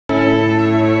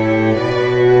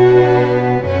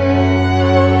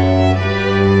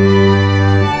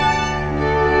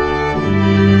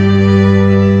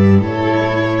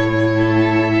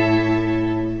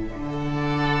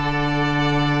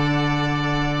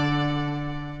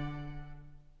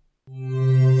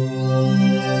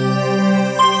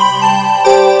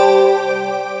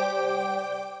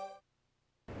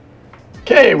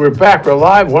we're back. We're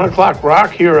live, 1 o'clock rock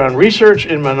here on Research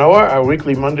in Manoa, our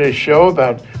weekly Monday show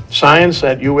about science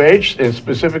at UH, and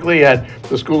specifically at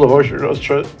the School of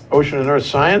Ocean and Earth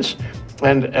Science,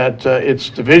 and at its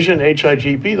division,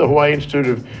 HIGP, the Hawaii Institute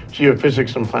of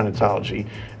Geophysics and Planetology.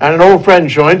 And an old friend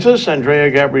joins us, Andrea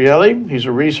Gabrieli. He's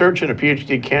a researcher and a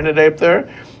PhD candidate there.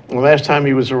 And the last time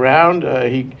he was around,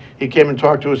 he came and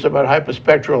talked to us about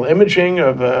hyperspectral imaging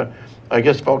of I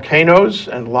guess volcanoes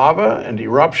and lava and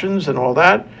eruptions and all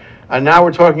that. And now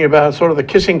we're talking about sort of the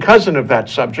kissing cousin of that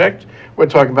subject. We're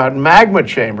talking about magma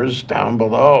chambers down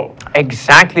below.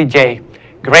 Exactly, Jay.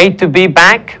 Great to be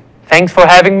back. Thanks for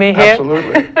having me here.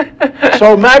 Absolutely.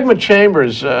 So magma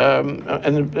chambers, and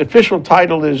the official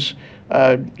title is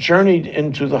Journeyed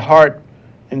into the Heart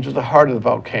of the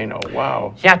Volcano.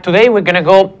 Wow. Yeah, today we're going to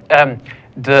go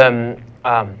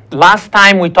last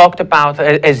time we talked about,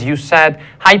 as you said,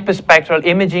 hyperspectral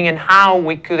imaging and how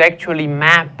we could actually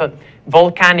map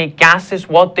volcanic gases,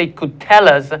 what they could tell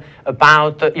us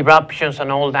about eruptions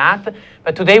and all that.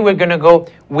 But today we're going to go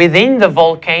within the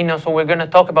volcano, so we're going to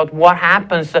talk about what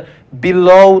happens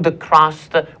below the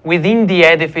crust, within the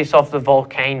edifice of the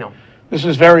volcano. This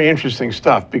is very interesting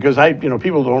stuff because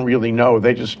people don't really know.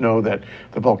 They just know that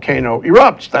the volcano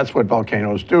erupts. That's what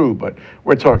volcanoes do. But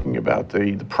we're talking about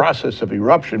the process of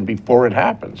eruption before it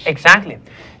happens. Exactly.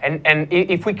 And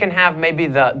if we can have maybe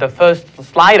the first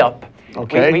slide up,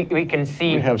 okay. we can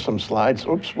see. We have some slides.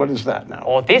 Oops, what is that now?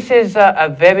 Oh, this is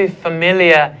a very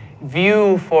familiar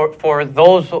view for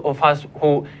those of us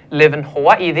who live in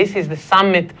Hawaii. This is the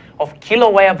summit of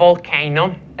Kilauea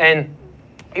volcano. And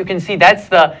you can see that's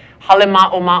the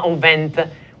Halema'oma'o vent.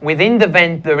 Within the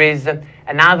vent there is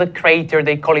another crater,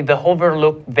 they call it the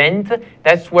overlook vent.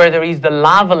 That's where there is the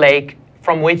lava lake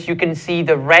from which you can see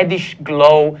the reddish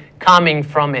glow coming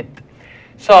from it.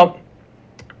 So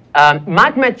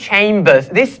magma chambers,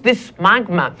 this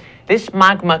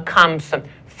magma comes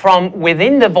from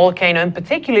within the volcano, and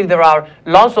particularly there are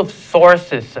lots of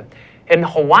sources. In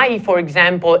Hawaii, for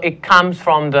example, it comes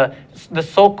from the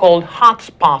so-called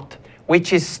hotspot,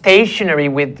 which is stationary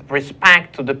with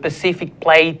respect to the Pacific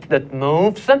plate that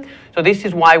moves. So this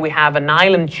is why we have an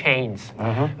island chains.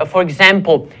 For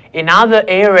example, in other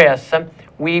areas,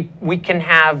 we can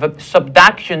have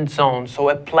subduction zones, so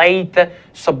a plate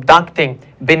subducting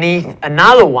beneath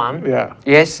another one. Yeah.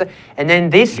 Yes. And then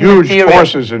this huge material,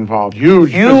 forces involved.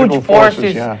 Huge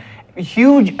forces. Yeah.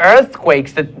 Huge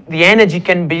earthquakes that the energy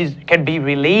can be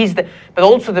released, but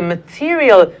also the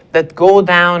material that go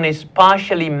down is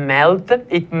partially melted.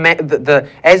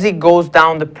 As it goes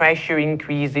down, the pressure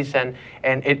increases and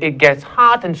it gets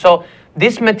hot, and so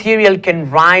this material can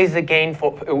rise again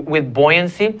with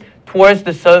buoyancy towards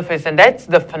the surface, and that's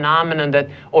the phenomenon that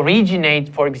originates,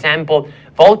 for example,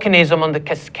 volcanism on the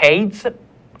Cascades.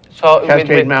 So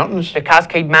Cascade Mountains? The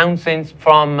Cascade Mountains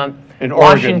from in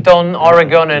Washington,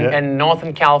 Oregon, and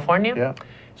Northern California. Yeah.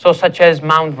 So such as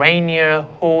Mount Rainier,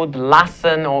 Hood,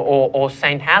 Lassen, or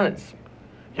St. Helens.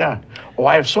 Yeah. Oh,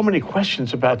 I have so many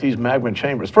questions about these magma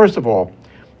chambers. First of all,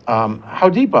 how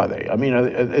deep are they? I mean,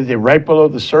 are they right below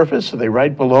the surface? Are they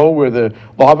right below where the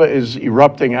lava is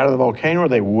erupting out of the volcano, or are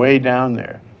they way down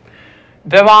there?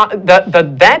 There are,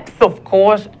 the depth, of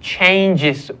course,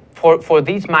 changes for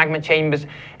these magma chambers,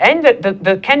 and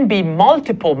there can be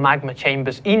multiple magma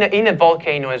chambers in a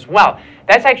volcano as well.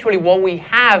 That's actually what we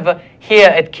have here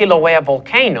at Kilauea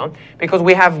volcano, because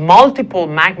we have multiple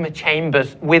magma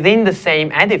chambers within the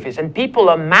same edifice, and people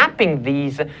are mapping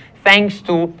these thanks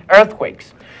to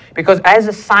earthquakes. Because as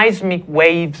the seismic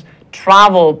waves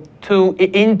travel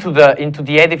into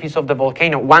the edifice of the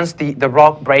volcano, once the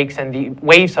rock breaks and the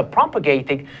waves are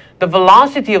propagating, the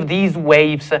velocity of these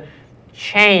waves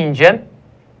change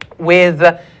with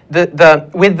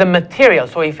the material.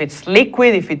 So if it's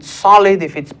liquid, if it's solid,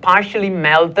 if it's partially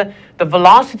melted, the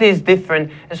velocity is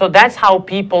different. And so that's how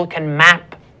people can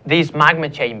map these magma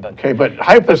chambers. Okay, but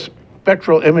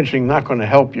hyperspectral imaging not going to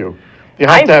help you. You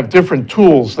have to have different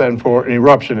tools than for an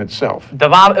eruption itself.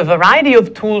 There are a variety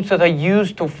of tools that are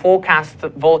used to forecast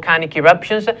volcanic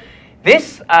eruptions.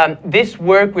 This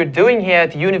work we're doing here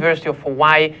at the University of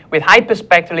Hawaii with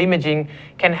hyperspectral imaging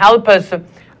can help us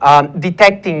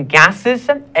detecting gases,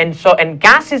 and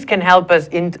gases can help us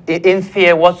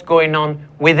infer what's going on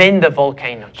within the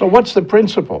volcano. So what's the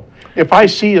principle? If I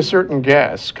see a certain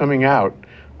gas coming out,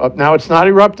 now it's not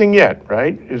erupting yet,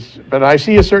 right? But I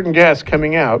see a certain gas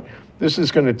coming out. This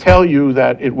is going to tell you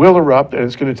that it will erupt, and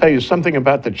it's going to tell you something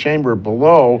about the chamber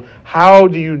below. How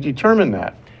do you determine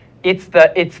that? It's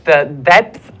the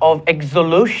depth of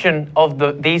exsolution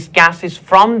of these gases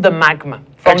from the magma,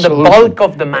 from the bulk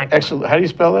of the magma. How do you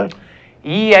spell that?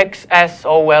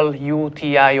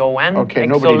 EXSOLUTION. Okay,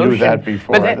 nobody knew that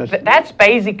before. But that's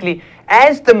basically,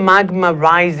 as the magma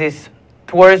rises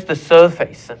towards the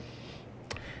surface,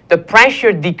 the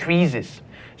pressure decreases.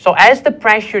 So as the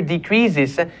pressure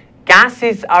decreases,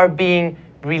 gases are being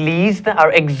released,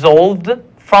 are exhaled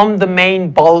from the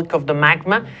main bulk of the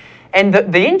magma. And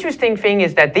the interesting thing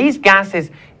is that these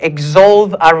gases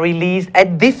exhaled are released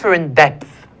at different depths.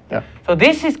 Yeah. So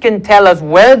this can tell us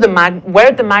where the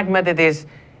magma that is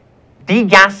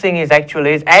degassing is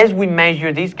as we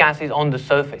measure these gases on the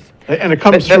surface. And it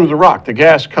comes through the rock. The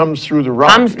gas comes through the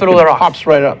rock. Comes through the rock. Pops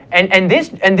right up. And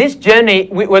this journey,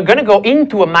 we're going to go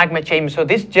into a magma chamber. So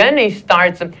this journey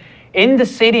starts in the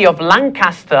city of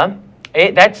Lancaster.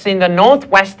 That's in the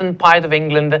northwestern part of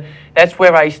England. That's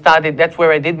where I studied. That's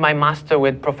where I did my master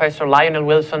with Professor Lionel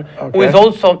Wilson, who is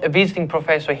also a visiting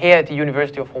professor here at the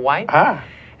University of Hawaii. Ah.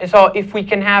 And so if we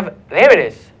can have, there it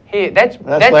is. Here, that's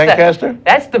Lancaster?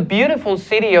 That's the beautiful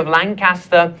city of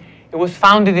Lancaster. It was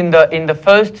founded in the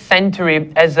 1st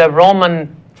century as a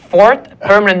Roman fort,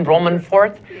 permanent Roman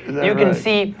fort. You can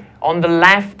see on the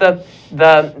left the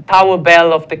tower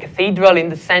bell of the cathedral, in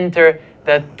the center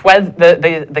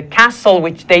the castle,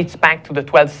 which dates back to the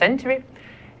 12th century,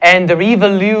 and the River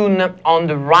Lune on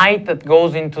the right that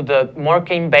goes into the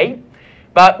Morecambe Bay.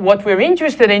 But what we're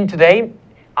interested in today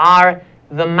are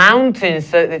the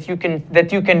mountains that you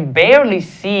can barely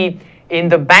see in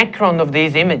the background of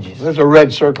these images. There's a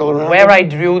red circle around where I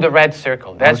drew the red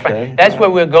circle. That's right. That's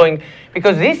where we're going,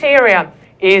 because this area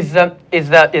is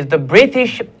the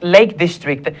British Lake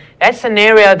District. That's an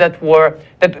area that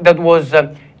was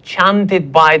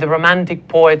chanted by the Romantic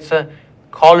poets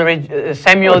Coleridge,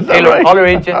 Samuel Taylor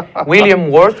Coleridge, William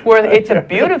Wordsworth. It's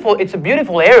a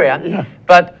beautiful area. Yeah.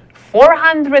 But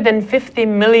 450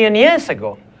 million years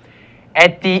ago,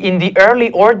 in the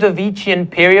early Ordovician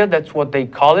period, that's what they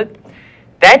call it,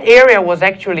 that area was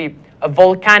actually a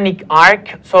volcanic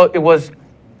arc. So it was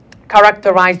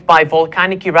characterized by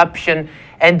volcanic eruption,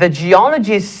 and the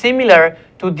geology is similar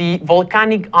to the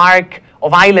volcanic arc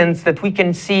of islands that we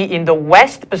can see in the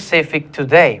West Pacific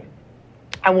today.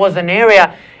 And was an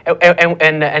area,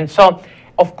 and so,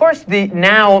 of course,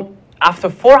 now, after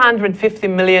 450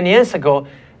 million years ago,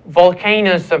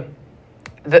 volcanoes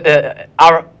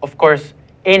are, of course,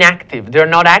 inactive. They're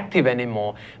not active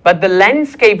anymore. But the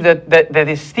landscape that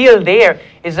is still there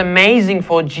is amazing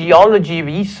for geology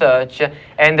research.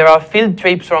 And there are field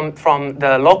trips from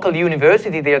the local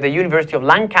university there, the University of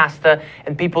Lancaster,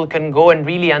 and people can go and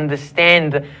really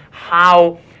understand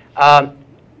how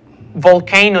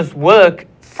volcanoes work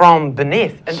from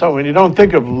beneath. And so when you don't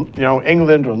think of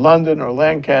England or London or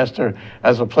Lancaster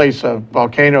as a place of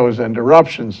volcanoes and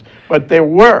eruptions, but there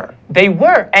were. They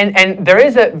were, and there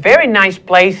is a very nice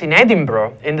place in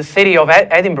Edinburgh, in the city of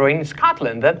Edinburgh in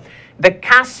Scotland. The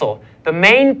castle, the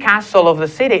main castle of the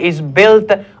city, is built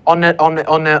on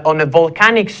a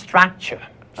volcanic structure.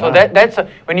 So that's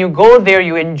when you go there,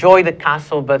 you enjoy the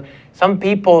castle, but some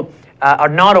people are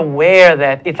not aware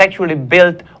that it's actually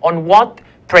built on what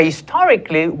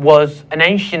prehistorically was an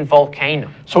ancient volcano.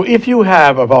 So if you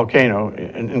have a volcano,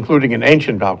 including an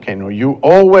ancient volcano, you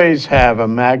always have a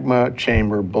magma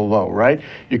chamber below, right?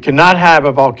 You cannot have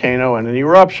a volcano and an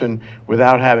eruption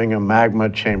without having a magma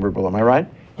chamber below. Am I right?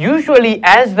 Usually,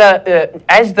 as the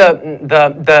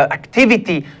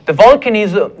activity, the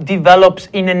volcanism develops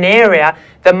in an area,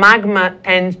 the magma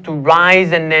tends to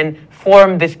rise and then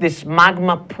form this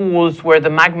magma pools where the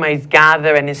magma is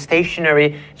gathered and is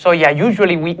stationary. So yeah,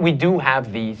 usually we do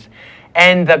have these.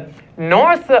 And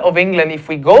north of England, if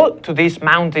we go to these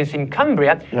mountains in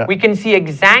Cumbria, we can see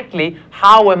exactly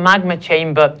how a magma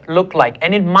chamber look like.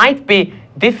 And it might be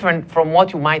different from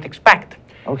what you might expect.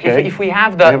 Okay. If we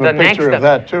have the next picture of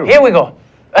that too. Here we go.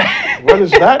 What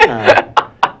is that now?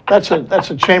 That's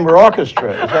a chamber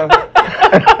orchestra. Is that...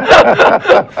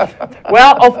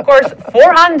 Well, of course,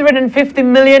 450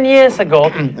 million years ago,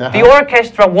 the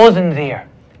orchestra wasn't there.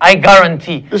 I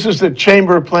guarantee. This is the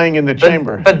chamber playing in the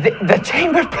chamber. But the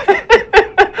chamber.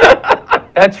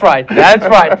 That's right. That's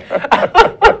right.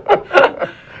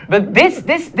 But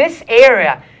this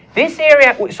area.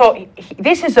 So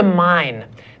this is a mine.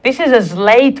 This is a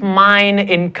slate mine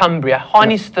in Cumbria,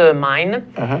 Honister mine,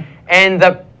 and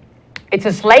it's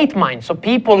a slate mine. So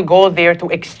people go there to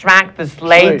extract the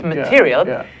slate material.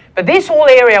 But this whole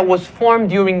area was formed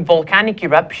during volcanic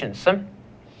eruptions,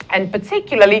 and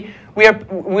particularly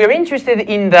we're interested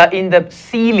in the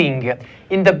ceiling,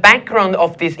 in the background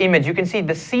of this image. You can see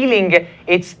the ceiling;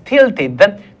 it's tilted.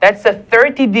 That's a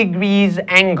 30 degrees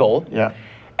angle,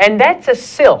 and that's a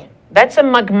sill. That's a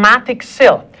magmatic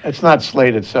sill. It's not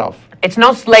slate itself. It's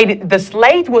not slate. The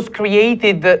slate was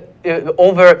created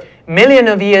over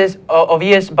millions of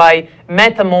years by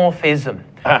metamorphism.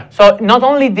 So not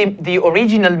only the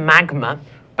original magma,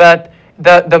 but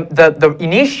the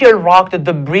initial rock, the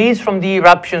debris from the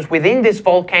eruptions within this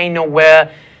volcano were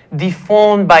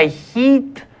deformed by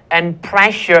heat and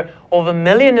pressure over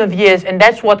millions of years, and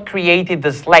that's what created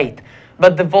the slate.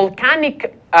 But the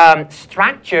volcanic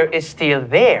structure is still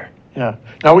there. Yeah.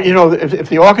 Now, you know, if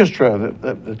the orchestra,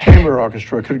 the chamber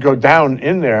orchestra, could go down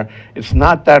in there, it's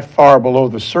not that far below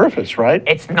the surface, right?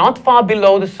 It's not far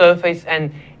below the surface,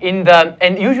 and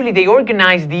usually they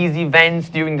organize these events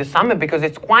during the summer because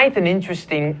it's quite an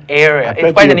interesting area.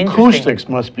 I bet the acoustics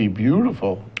must be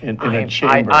beautiful in a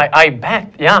chamber. I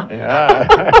bet, yeah. Yeah.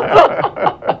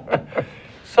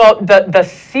 So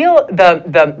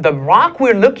the rock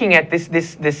we're looking at this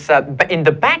in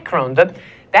the background,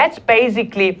 that's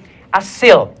basically a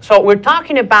sill. So we're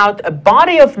talking about a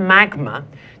body of magma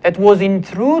that was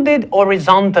intruded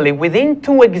horizontally within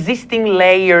two existing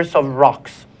layers of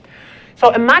rocks.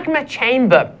 So a magma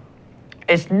chamber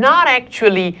is not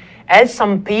actually, as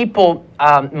some people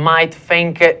might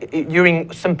think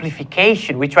during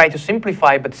simplification, we try to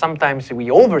simplify, but sometimes we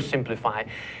oversimplify.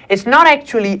 It's not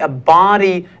actually a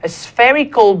body, a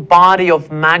spherical body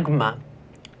of magma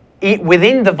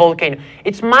within the volcano.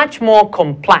 It's much more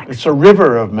complex. It's a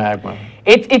river of magma.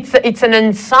 It's an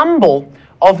ensemble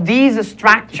of these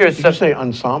structures. Did you say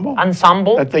ensemble?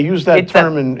 Ensemble. That they use that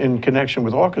term in connection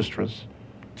with orchestras.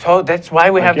 So that's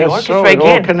why we have the orchestra again. It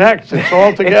all connects. It's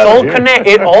all together.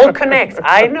 It all connects.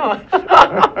 I know.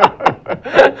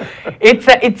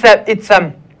 It's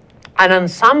an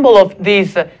ensemble of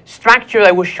these structures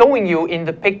I was showing you in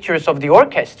the pictures of the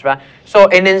orchestra. So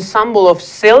an ensemble of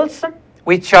sills,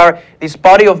 which are this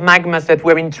body of magmas that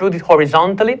were intruded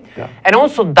horizontally, and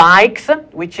also dikes,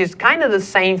 which is kind of the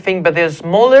same thing, but they're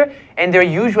smaller and they're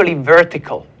usually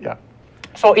vertical. Yeah.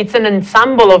 So it's an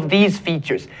ensemble of these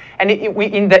features. And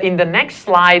in the next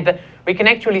slide, we can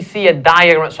actually see a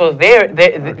diagram. So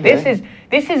this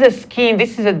is a scheme,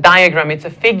 this is a diagram, it's a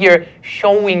figure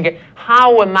showing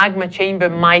how a magma chamber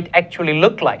might actually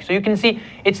look like. So you can see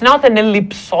it's not an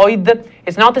ellipsoid,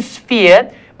 it's not a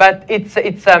sphere, but it's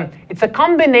a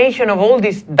combination of all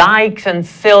these dikes and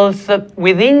sills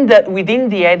within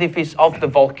the edifice of the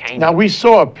volcano. Now we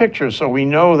saw a picture, so we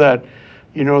know that,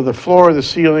 you know, the floor of the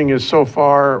ceiling is so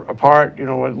far apart, you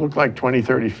know, it looked like 20,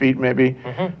 30 feet maybe,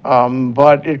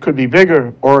 but it could be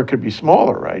bigger or it could be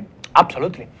smaller, right?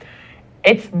 Absolutely.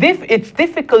 It's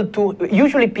difficult to,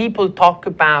 usually people talk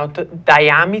about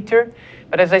diameter,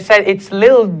 but as I said, it's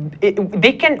little,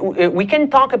 we can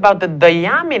talk about the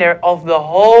diameter of the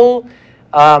whole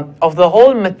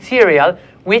material,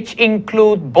 which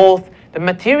include both the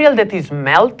material that is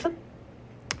melt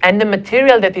and the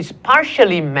material that is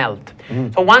partially melt.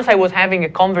 So once I was having a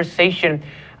conversation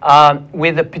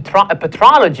with a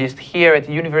petrologist here at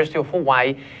the University of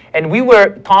Hawaii, and we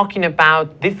were talking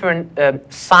about different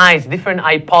size, different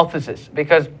hypotheses,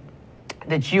 because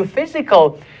the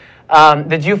geophysical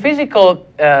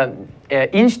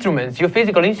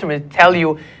instruments tell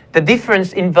you the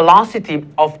difference in velocity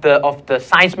of the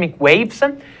seismic waves.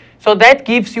 So that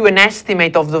gives you an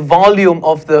estimate of the volume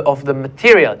of the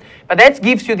material. But that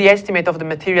gives you the estimate of the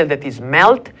material that is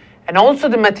melt and also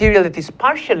the material that is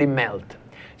partially melt.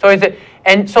 So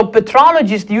so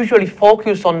petrologists usually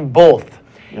focus on both.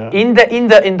 Yeah.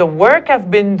 In the work I've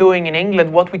been doing in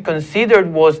England, what we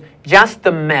considered was just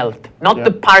the melt, not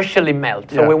the partially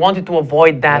melt. So we wanted to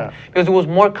avoid that because it was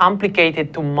more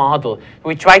complicated to model.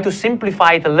 We tried to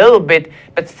simplify it a little bit,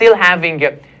 but still having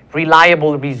a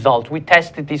reliable result. We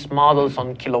tested these models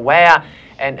on Kilauea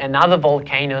and other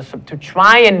volcanoes to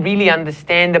try and really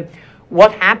understand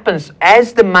what happens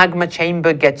as the magma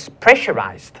chamber gets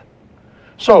pressurized.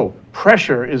 So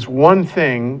pressure is one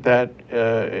thing that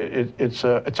it's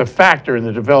a factor in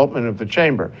the development of the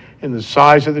chamber, in the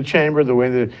size of the chamber, the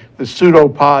way the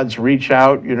pseudopods reach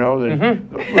out, you know, the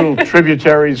little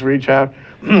tributaries reach out.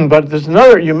 But there's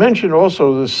another, you mentioned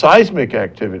also the seismic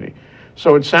activity.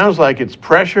 So it sounds like it's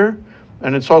pressure,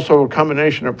 and it's also a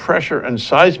combination of pressure and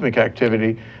seismic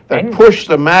activity that push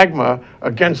the magma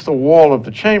against the wall of the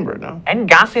chamber, no? And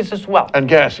gases as well. And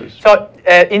gases. So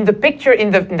in the picture, in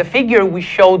the figure we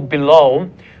showed below,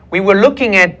 we were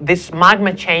looking at this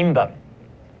magma chamber.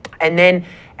 And then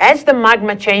as the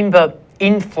magma chamber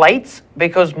inflates,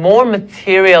 because more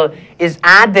material is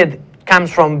added, comes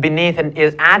from beneath and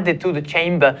is added to the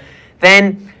chamber,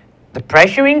 then the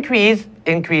pressure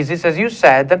increases, as you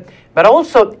said, but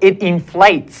also it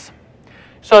inflates.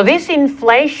 So this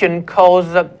inflation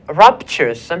causes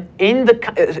ruptures in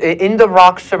the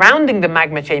rocks surrounding the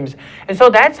magma chambers. And so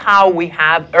that's how we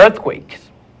have earthquakes.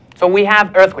 So we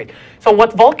have earthquake. So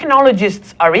what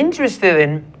volcanologists are interested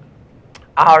in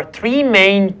are three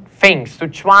main things to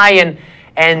try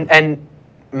and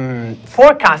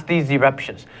forecast these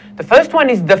eruptions. The first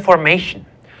one is deformation.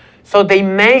 So they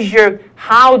measure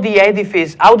how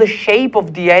the shape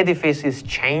of the edifice is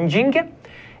changing,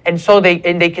 and so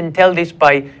they can tell this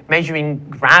by measuring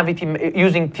gravity,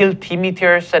 using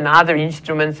tiltimeters and other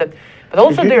instruments. But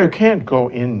also you can't go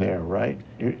in there, right?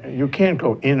 You can't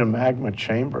go in a magma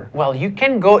chamber. Well, you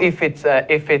can go if it's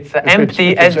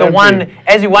empty, as the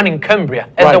one in Cumbria,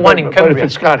 But if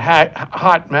it's got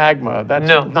hot magma, that's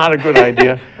not a good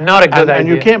idea. Not a good idea. And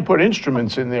you can't put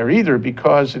instruments in there either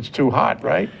because it's too hot,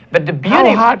 right? But the beauty.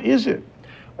 How hot is it?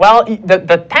 Well,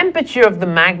 the temperature of the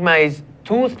magma is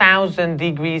 2,000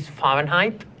 degrees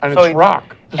Fahrenheit. And so it's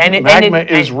rock. Magma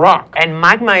is rock. And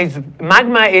magma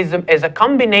is a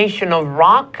combination of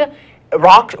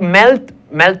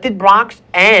melted rocks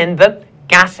and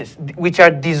gases, which are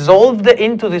dissolved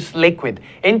into this liquid,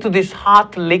 into this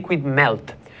hot liquid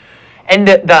melt. And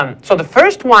so the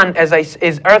first one is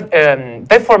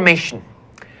deformation,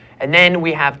 and then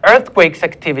we have earthquakes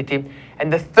activity,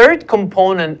 and the third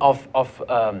component of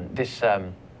these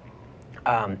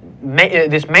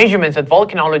measurements that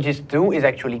volcanologists do is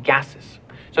actually gases.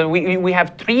 So we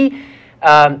have three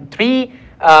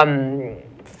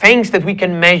things that we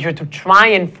can measure to try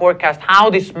and forecast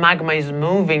how this magma is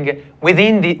moving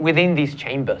within these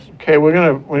chambers. Okay,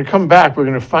 when we come back, we're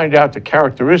going to find out the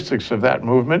characteristics of that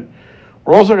movement.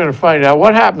 We're also going to find out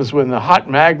what happens when the hot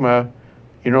magma,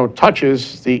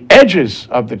 touches the edges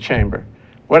of the chamber.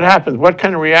 What happens? What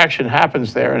kind of reaction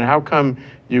happens there, and how come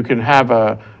you can have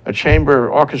a chamber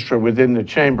orchestra within the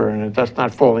chamber and it's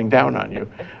not falling down on you?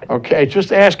 Okay,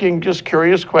 just asking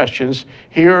curious questions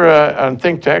here on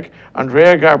ThinkTech.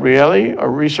 Andrea Gabrieli, a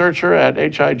researcher at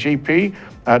HIGP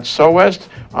at SOWEST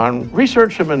on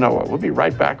Research in Manoa. We'll be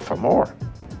right back for more.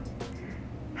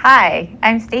 Hi,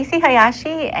 I'm Stacy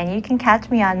Hayashi, and you can catch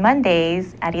me on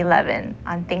Mondays at 11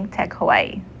 on ThinkTech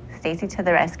Hawaii. Stacy to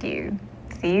the rescue.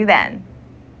 See you then.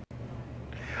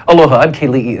 Aloha, I'm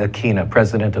Keli'i Akina,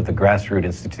 president of the Grassroot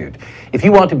Institute. If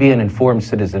you want to be an informed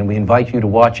citizen, we invite you to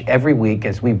watch every week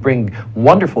as we bring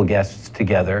wonderful guests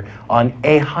together on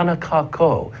E Hana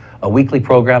Kako, a weekly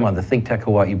program on the ThinkTech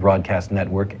Hawaii broadcast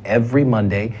network every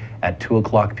Monday at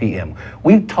 2:00 p.m.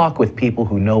 We talk with people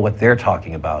who know what they're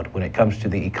talking about when it comes to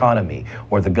the economy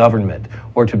or the government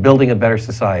or to building a better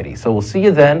society. So we'll see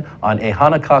you then on E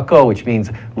Hana Kako, which means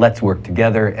let's work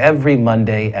together, every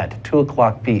Monday at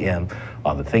 2:00 p.m.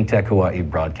 on the ThinkTech Hawaii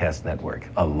broadcast network.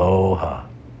 Aloha.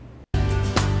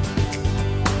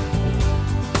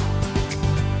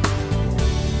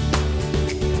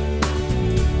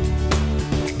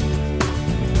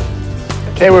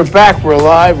 Okay, we're back. We're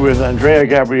live with Andrea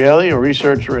Gabrieli, a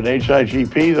researcher at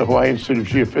HIGP, the Hawaii Institute of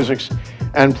Geophysics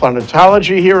and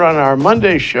Planetology, here on our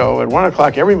Monday show at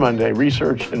 1:00 every Monday,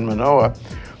 Research in Manoa.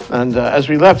 And as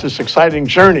we left this exciting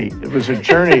journey, it was a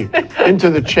journey into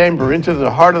the chamber, into the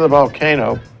heart of the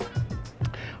volcano.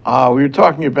 We were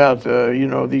talking about,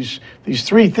 these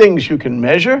three things you can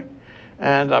measure.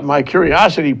 And my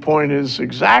curiosity point is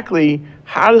exactly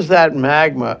how does that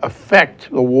magma affect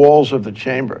the walls of the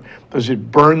chamber? Does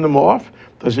it burn them off?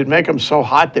 Does it make them so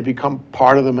hot they become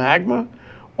part of the magma?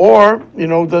 Or,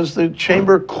 does the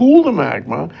chamber cool the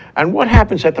magma? And what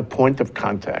happens at the point of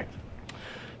contact?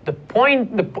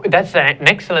 That's an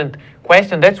excellent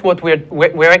question. That's what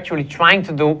we're actually trying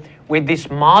to do with this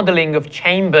modeling of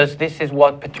chambers. This is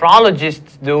what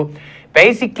petrologists do.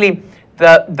 Basically,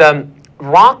 the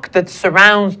rock that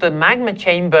surrounds the magma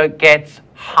chamber gets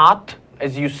hot,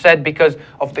 as you said, because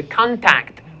of the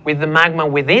contact with the magma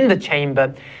within the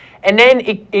chamber. And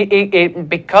then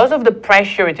because of the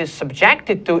pressure it is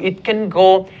subjected to, it can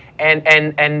go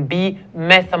and be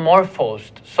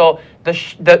metamorphosed. So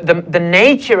the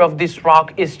nature of this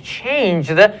rock is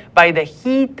changed by the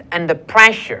heat and the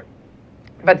pressure.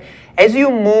 But as you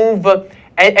move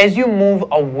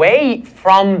away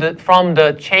from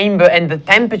the chamber and the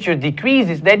temperature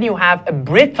decreases, then you have a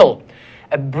brittle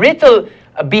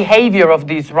behavior of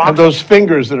these rocks. And those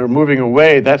fingers that are moving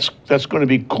away, that's going to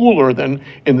be cooler than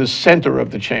in the center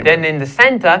of the chamber. Then in the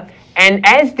center, and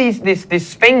as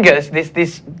these fingers,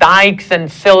 these dikes and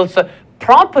silts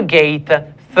propagate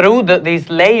through these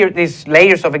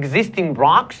layers of existing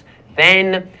rocks,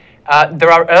 then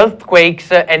there are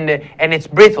earthquakes and it's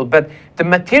brittle. But the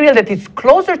material that is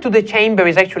closer to the chamber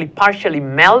is actually partially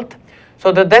melt,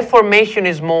 so the deformation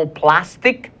is more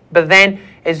plastic. But then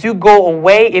as you go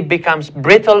away, it becomes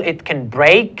brittle, it can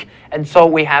break, and so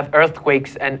we have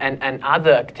earthquakes and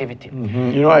other activity.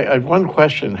 Mm-hmm. One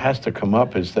question has to come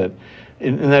up is that,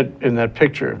 in that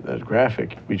picture, that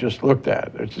graphic we just looked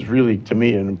at, which is really, to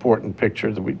me, an important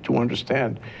picture to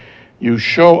understand. You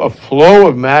show a flow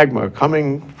of magma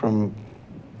coming from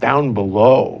down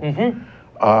below,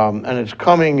 and it's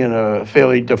coming in a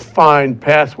fairly defined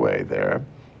pathway there.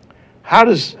 Where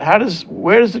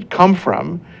does it come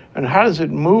from, and how does it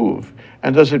move?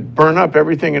 And does it burn up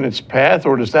everything in its path,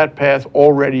 or does that path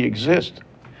already exist?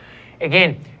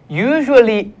 Again,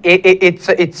 usually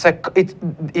it's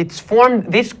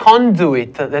formed. This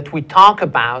conduit that we talk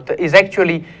about is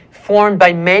actually formed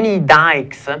by many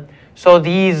dikes. So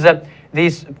these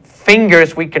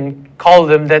fingers, we can call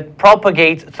them, that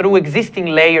propagate through existing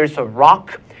layers of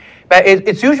rock. But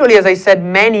it's usually, as I said,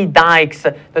 many dikes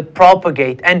that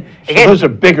propagate. And again, so those are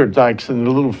bigger dikes than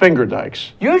the little finger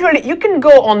dikes. Usually, you can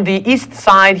go on the east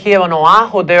side here on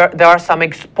Oahu. There are some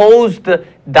exposed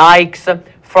dikes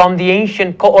from the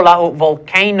ancient Ko'olahu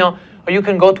volcano. Or you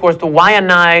can go towards the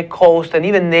Waianae coast, and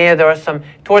even there are some,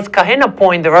 towards Kahena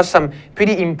Point, there are some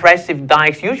pretty impressive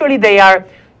dikes. Usually they are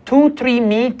 2-3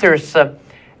 meters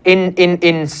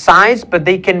in size, but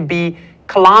they can be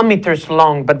kilometers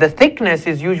long, but the thickness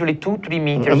is usually 2-3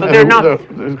 meters. So they're not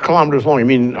the kilometers long. You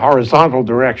mean horizontal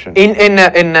direction?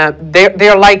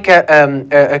 They're like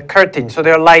a curtain. So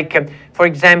they're like, for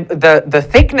example, the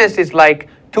thickness is like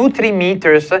 2-3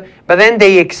 meters, but then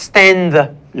they extend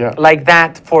like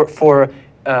that for.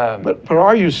 But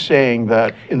are you saying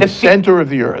that in the center of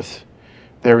the Earth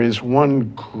there is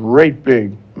one great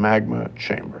big magma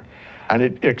chamber, and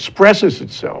it expresses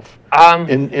itself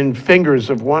in fingers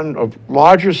of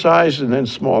larger size and then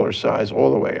smaller size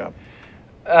all the way up?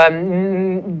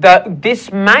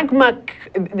 This magma,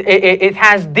 it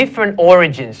has different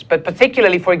origins, but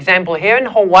particularly, for example, here in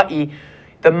Hawaii,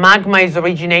 the magma is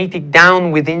originating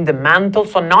down within the mantle,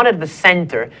 so not at the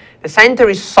center. The center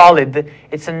is solid.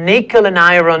 It's a nickel and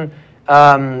iron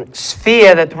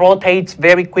sphere that rotates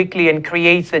very quickly and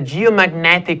creates a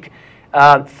geomagnetic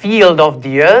field of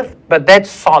the Earth, but that's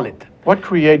solid. What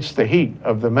creates the heat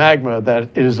of the magma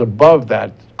that is above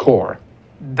that core?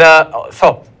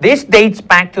 So this dates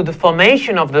back to the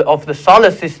formation of the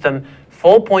solar system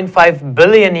 4.5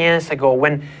 billion years ago,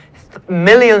 when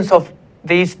millions of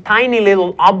these tiny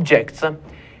little objects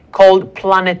called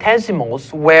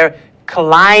planetesimals were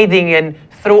colliding, and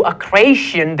through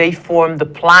accretion they formed the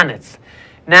planets.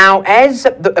 Now, as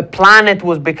a planet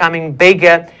was becoming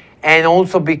bigger and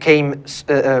also became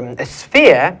a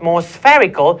sphere, more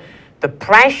spherical, the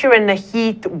pressure and the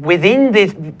heat within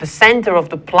the center of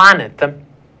the planet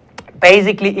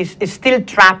basically is still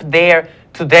trapped there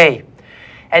today.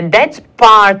 And that's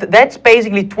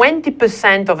basically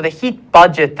 20% of the heat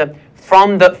budget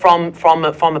from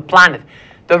a planet.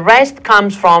 The rest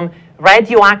comes from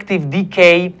radioactive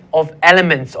decay of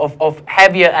elements, of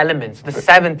heavier elements, the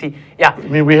 70, yeah. I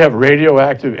mean, we have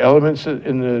radioactive elements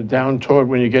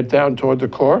when you get down toward the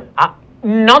core?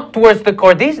 Not towards the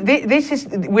core. This is,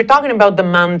 we're talking about the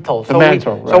mantle. The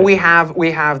mantle, right. So we have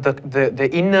the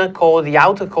inner core, the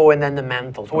outer core, and then the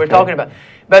mantle. So we're talking about.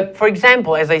 But for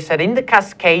example, as I said, in the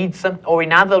Cascades or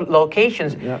in other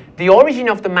locations, the origin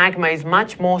of the magma is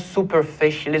much more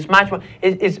superficial. It's much more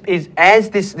is as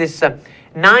this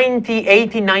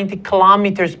 80, 90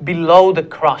 kilometers below the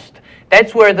crust.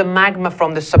 That's where the magma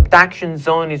from the subduction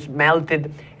zone is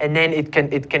melted, and then it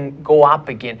can go up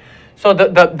again. So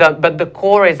but the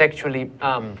core is actually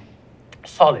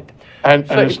solid. And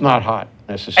it's not hot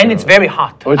necessarily. And it's very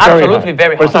hot. Oh, it's absolutely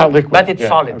very hot. But it's not liquid. But it's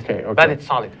solid. Okay. But it's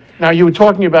solid. Now, you were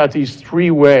talking about these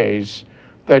 3 ways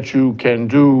that you can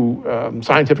do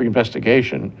scientific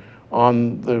investigation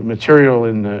on the material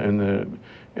in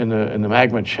the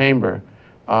magma chamber.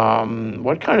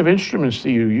 What kind of instruments do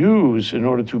you use in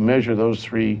order to measure those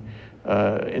 3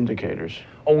 indicators?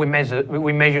 Oh, we measure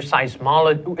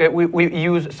seismology. We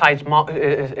use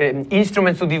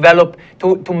instruments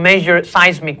to measure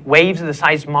seismic waves, the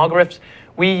seismographs.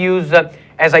 We use,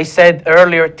 as I said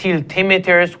earlier,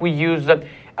 tiltimeters. We use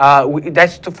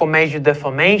that's for measure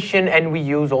deformation, and we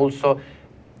use also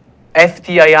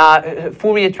FTIR,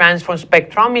 Fourier transform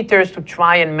spectrometers, to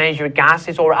try and measure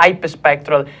gases, or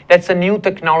hyperspectral. That's a new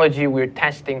technology we're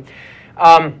testing.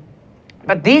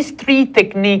 But these 3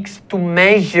 techniques to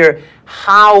measure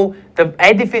how the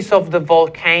edifice of the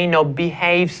volcano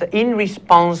behaves in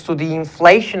response to the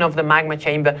inflation of the magma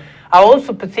chamber are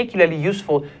also particularly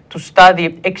useful to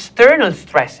study external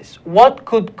stresses. What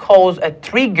could cause a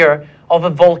trigger of a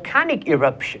volcanic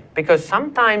eruption? Because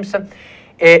sometimes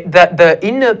the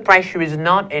inner pressure is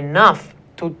not enough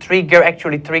to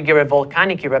actually trigger a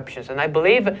volcanic eruption. And I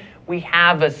believe we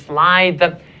have a slide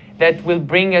that will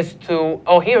bring us to,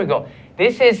 oh, here we go.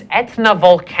 This is Etna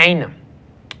volcano.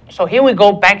 So here we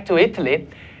go back to Italy,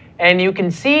 and you can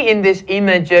see in this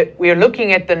image we are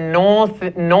looking at the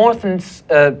northern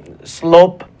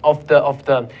slope of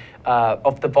the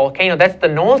volcano. That's the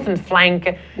northern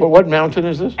flank. Well, what mountain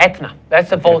is this? Etna.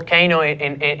 That's a volcano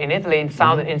in Italy,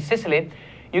 in Sicily.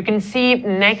 You can see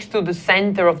next to the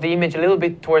center of the image, a little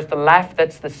bit towards the left,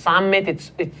 that's the summit.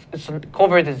 It's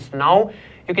covered in snow.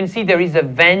 You can see there is a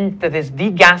vent that is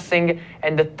degassing,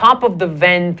 and the top of the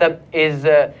vent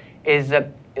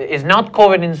is not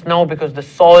covered in snow because the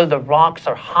soil, the rocks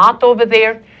are hot over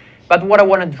there. But what I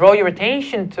want to draw your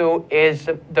attention to is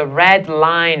the red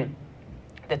line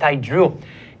that I drew.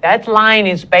 That line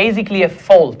is basically a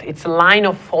fault. It's a line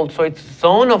of fault, so it's a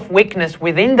zone of weakness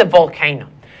within the volcano.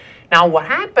 Now what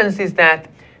happens is that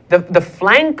the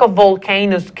flank of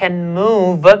volcanoes can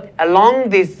move along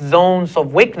these zones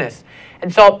of weakness.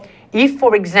 And so if,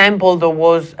 for example, there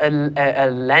was a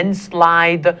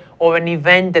landslide or an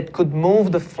event that could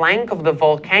move the flank of the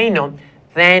volcano,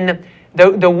 then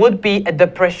there would be a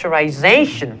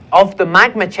depressurization of the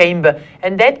magma chamber,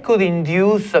 and that could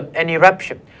induce an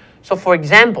eruption. So, for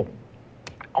example,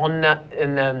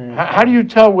 how do you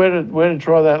tell where to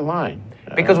draw that line?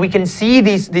 Because we can see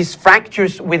these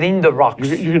fractures within the rocks.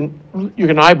 You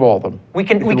can eyeball them. We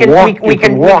can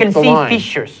see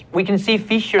fissures. We can see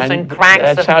fissures and cracks.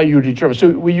 That's how you determine. So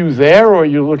were you there, or are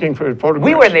you looking for photographs?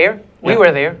 We were there. We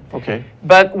were there. Okay.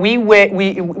 But we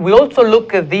also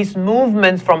look at these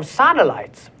movements from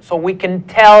satellites, so we can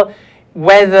tell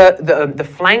whether the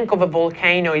flank of a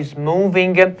volcano is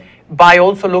moving by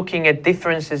also looking at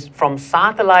differences from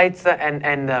satellites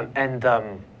and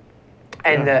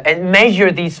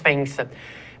measure these things.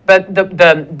 But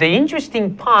the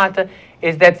interesting part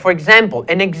is that, for example,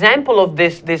 an example of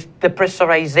this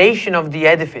depressurization of the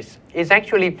edifice is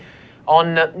actually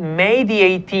on May the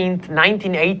 18th,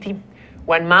 1980,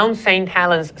 when Mount St.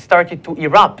 Helens started to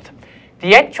erupt.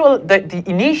 The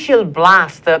initial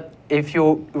blast, if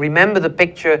you remember the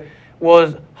picture,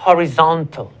 was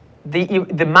horizontal.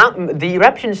 The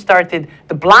eruption started,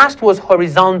 the blast was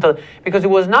horizontal because it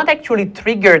was not actually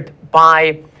triggered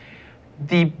by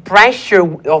the pressure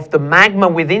of the magma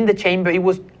within the chamber. It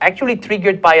was actually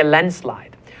triggered by a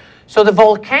landslide. So the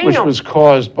volcano... Which was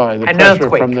caused by the pressure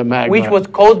from the magma. Which was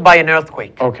caused by an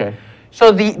earthquake. Okay.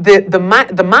 So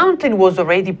the mountain was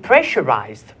already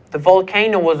pressurized. The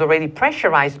volcano was already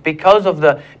pressurized because of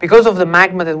the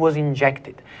magma that was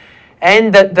injected.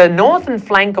 And the northern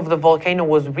flank of the volcano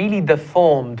was really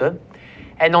deformed.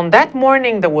 And on that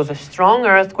morning, there was a strong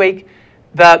earthquake.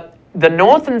 The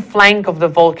northern flank of the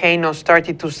volcano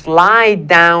started to slide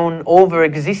down over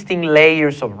existing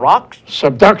layers of rocks.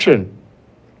 Subduction.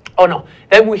 Oh, no.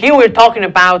 Here we're talking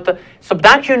about,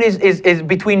 subduction is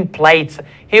between plates.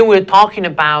 Here we're talking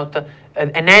about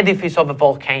an edifice of a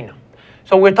volcano.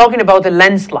 So we're talking about a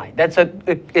landslide. That's a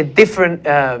different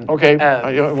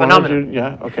phenomenon.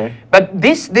 Yeah, okay. But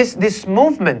this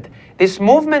movement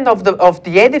of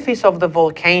the edifice of the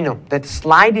volcano that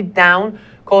slided down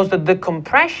caused the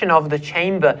decompression of the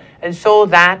chamber, and so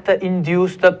that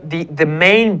induced the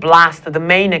main blast, the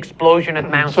main explosion at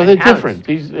Mount St. Helens. So they're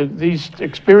different. These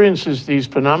experiences, these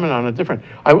phenomena are different.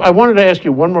 I wanted to ask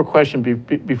you one more question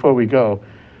before we go,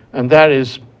 and that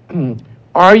is,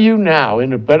 are you now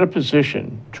in a better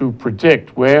position to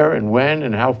predict where and when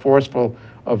and how forceful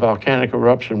a volcanic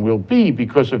eruption will be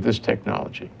because of this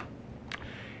technology?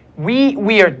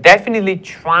 We are definitely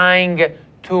trying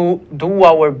to do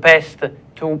our best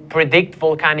to predict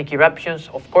volcanic eruptions.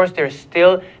 Of course, there's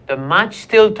much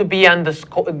still to be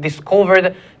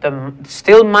discovered,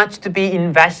 still much to be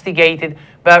investigated,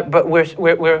 but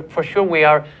we're for sure we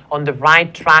are on the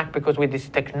right track, because with this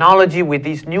technology, with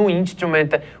this new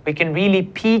instrument, we can really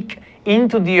peek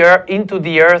into the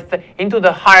earth, into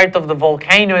the heart of the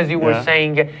volcano, as you were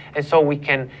saying, and so we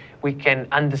can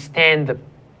understand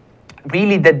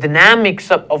really the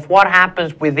dynamics of what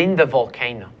happens within the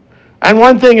volcano. And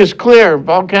one thing is clear,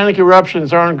 volcanic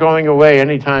eruptions aren't going away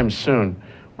anytime soon.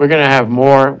 We're going to have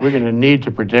more. We're going to need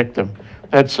to predict them.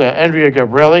 That's Andrea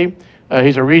Gabrieli.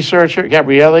 He's a researcher.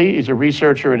 Gabrieli, he's a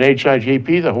researcher at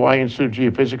HIGP, the Hawaii Institute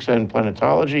of Geophysics and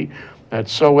Planetology, at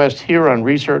SOWEST here on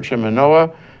Research in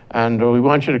Manoa. And we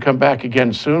want you to come back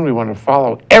again soon. We want to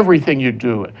follow everything you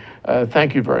do.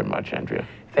 Thank you very much, Andrea.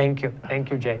 Thank you.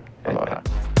 Thank you, Jay. Aloha.